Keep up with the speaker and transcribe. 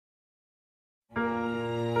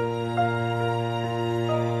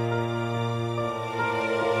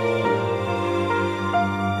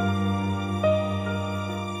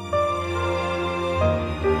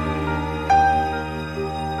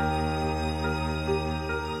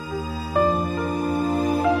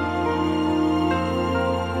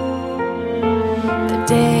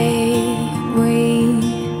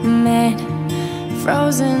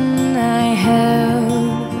and I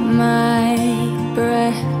held my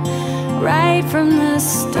breath. Right from the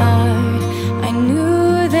start, I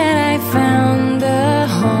knew that I found a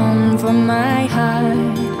home for my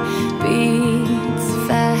heart. Beats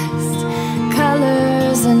fast,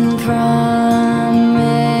 colors and promises.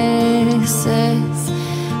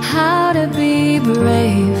 How to be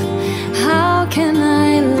brave, how can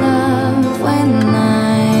I love when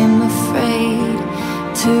I'm afraid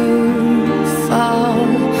to fall?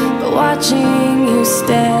 But watching you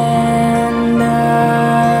stand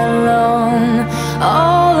alone,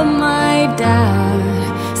 all of my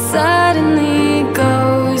doubt suddenly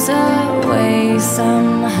goes away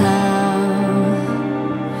somehow.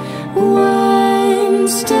 One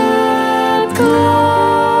step closer.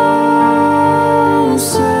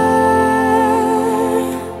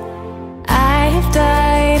 I have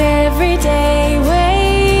died every day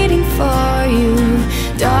waiting for you.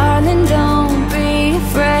 Darling, don't be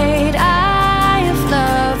afraid. I have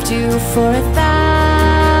loved you for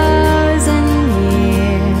 1,000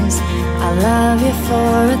 years. I love you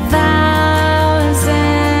for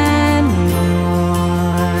 1,000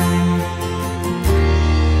 more.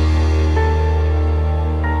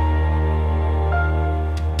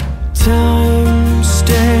 Time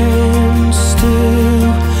stands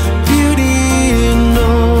still, beauty in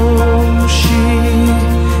all she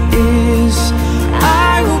is. I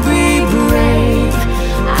will be brave,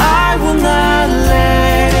 I will not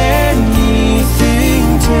let anything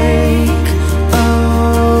take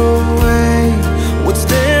away what's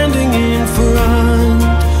standing in front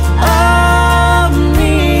of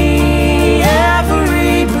me.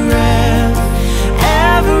 Every breath,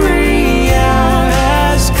 every hour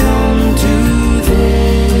has come to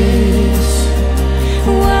this.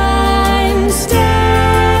 One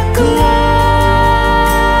step closer.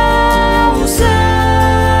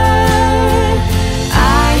 I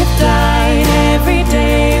have died every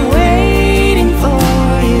day waiting for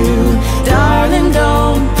you. Darling,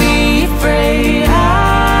 don't be afraid. I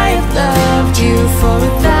have loved you for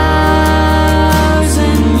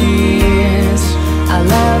 1,000 years. I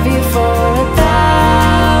love you for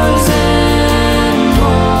 1,000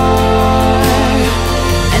 more.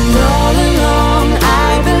 And all along I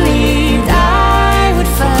believed I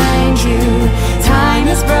would find you. Time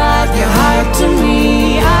has brought your heart to me.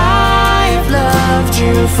 I have loved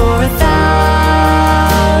you for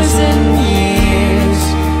 1,000 years.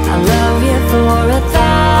 I love you for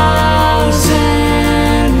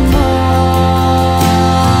 1,000 more.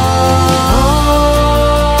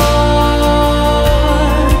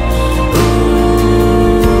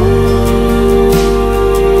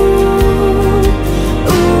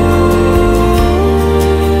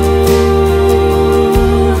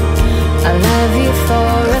 I love you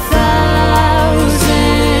for 1,000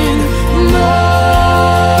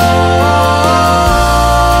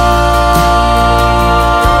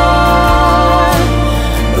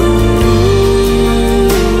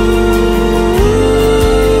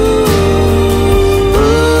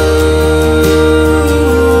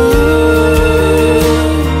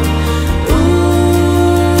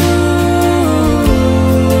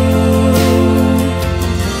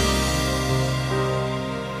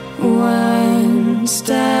 One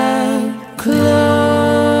step closer.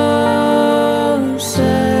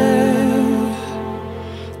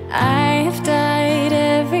 I have died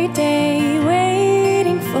every day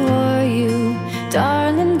waiting for you.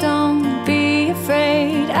 Darling, don't be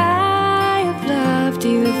afraid. I have loved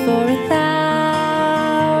you for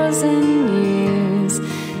 1,000 years.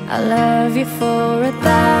 I love you for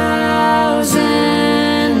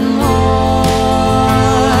 1,000 more.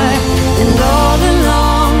 And all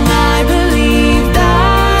along I believed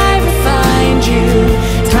I would find you.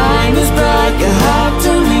 Time has brought your heart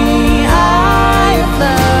to me. I have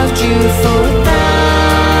loved you for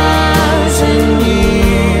 1,000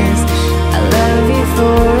 years. I love you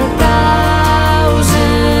for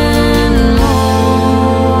 1,000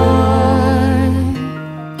 more.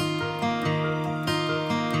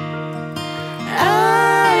 I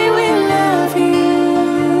will love you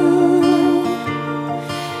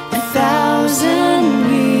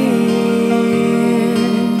 1,000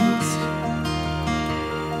 years.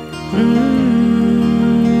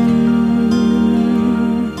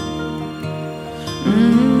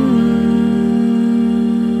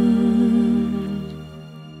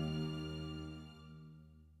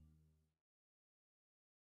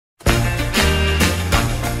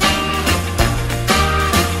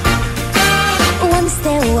 Once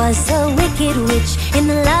there was a wicked witch in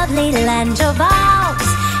the lovely land of Oz,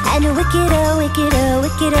 and a wickeder, wickeder,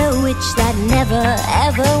 wickeder witch that never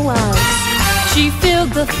ever was. She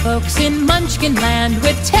filled the folks in Munchkin Land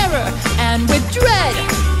with terror and with dread,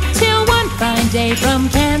 till one fine day from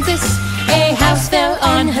Kansas, a house fell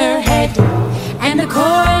on her head, and the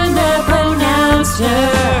coroner pronounced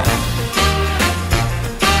her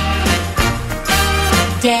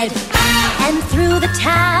dead. And through the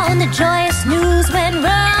town the joyous news went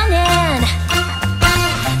running,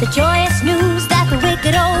 the joyous news that the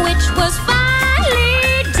wicked old witch was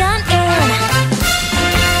finally done in.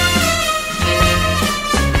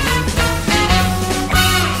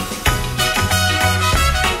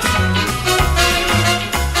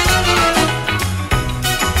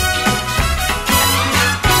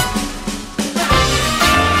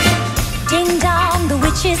 Ding dong, the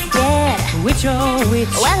witch is dead. Which, oh, which?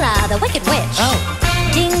 Well, the wicked witch. Oh.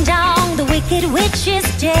 Ding dong, the wicked witch is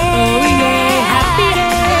dead. Oh, yeah, happy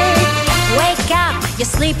day. Wake up, you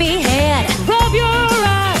sleepy head. Rub your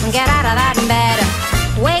eyes. Get out of that bed.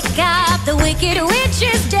 Wake up, the wicked witch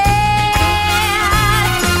is dead.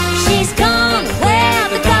 She's gone where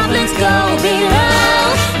the goblins go.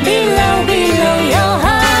 Below, below, below, yo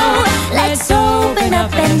ho. Let's open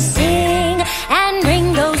up and sing and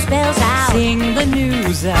ring those bells out. Sing the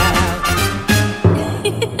news out.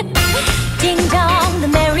 Ding dong, the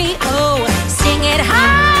merry oh. Sing it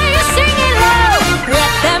high, sing it low.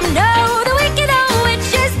 Let them know the wicked old witch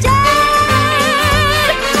is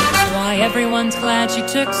dead. Why, everyone's glad she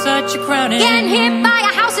took such a crowning. Getting hit by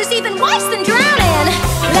a house is even worse than drowning.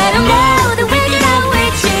 Let them know the wicked old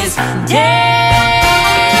witch is dead.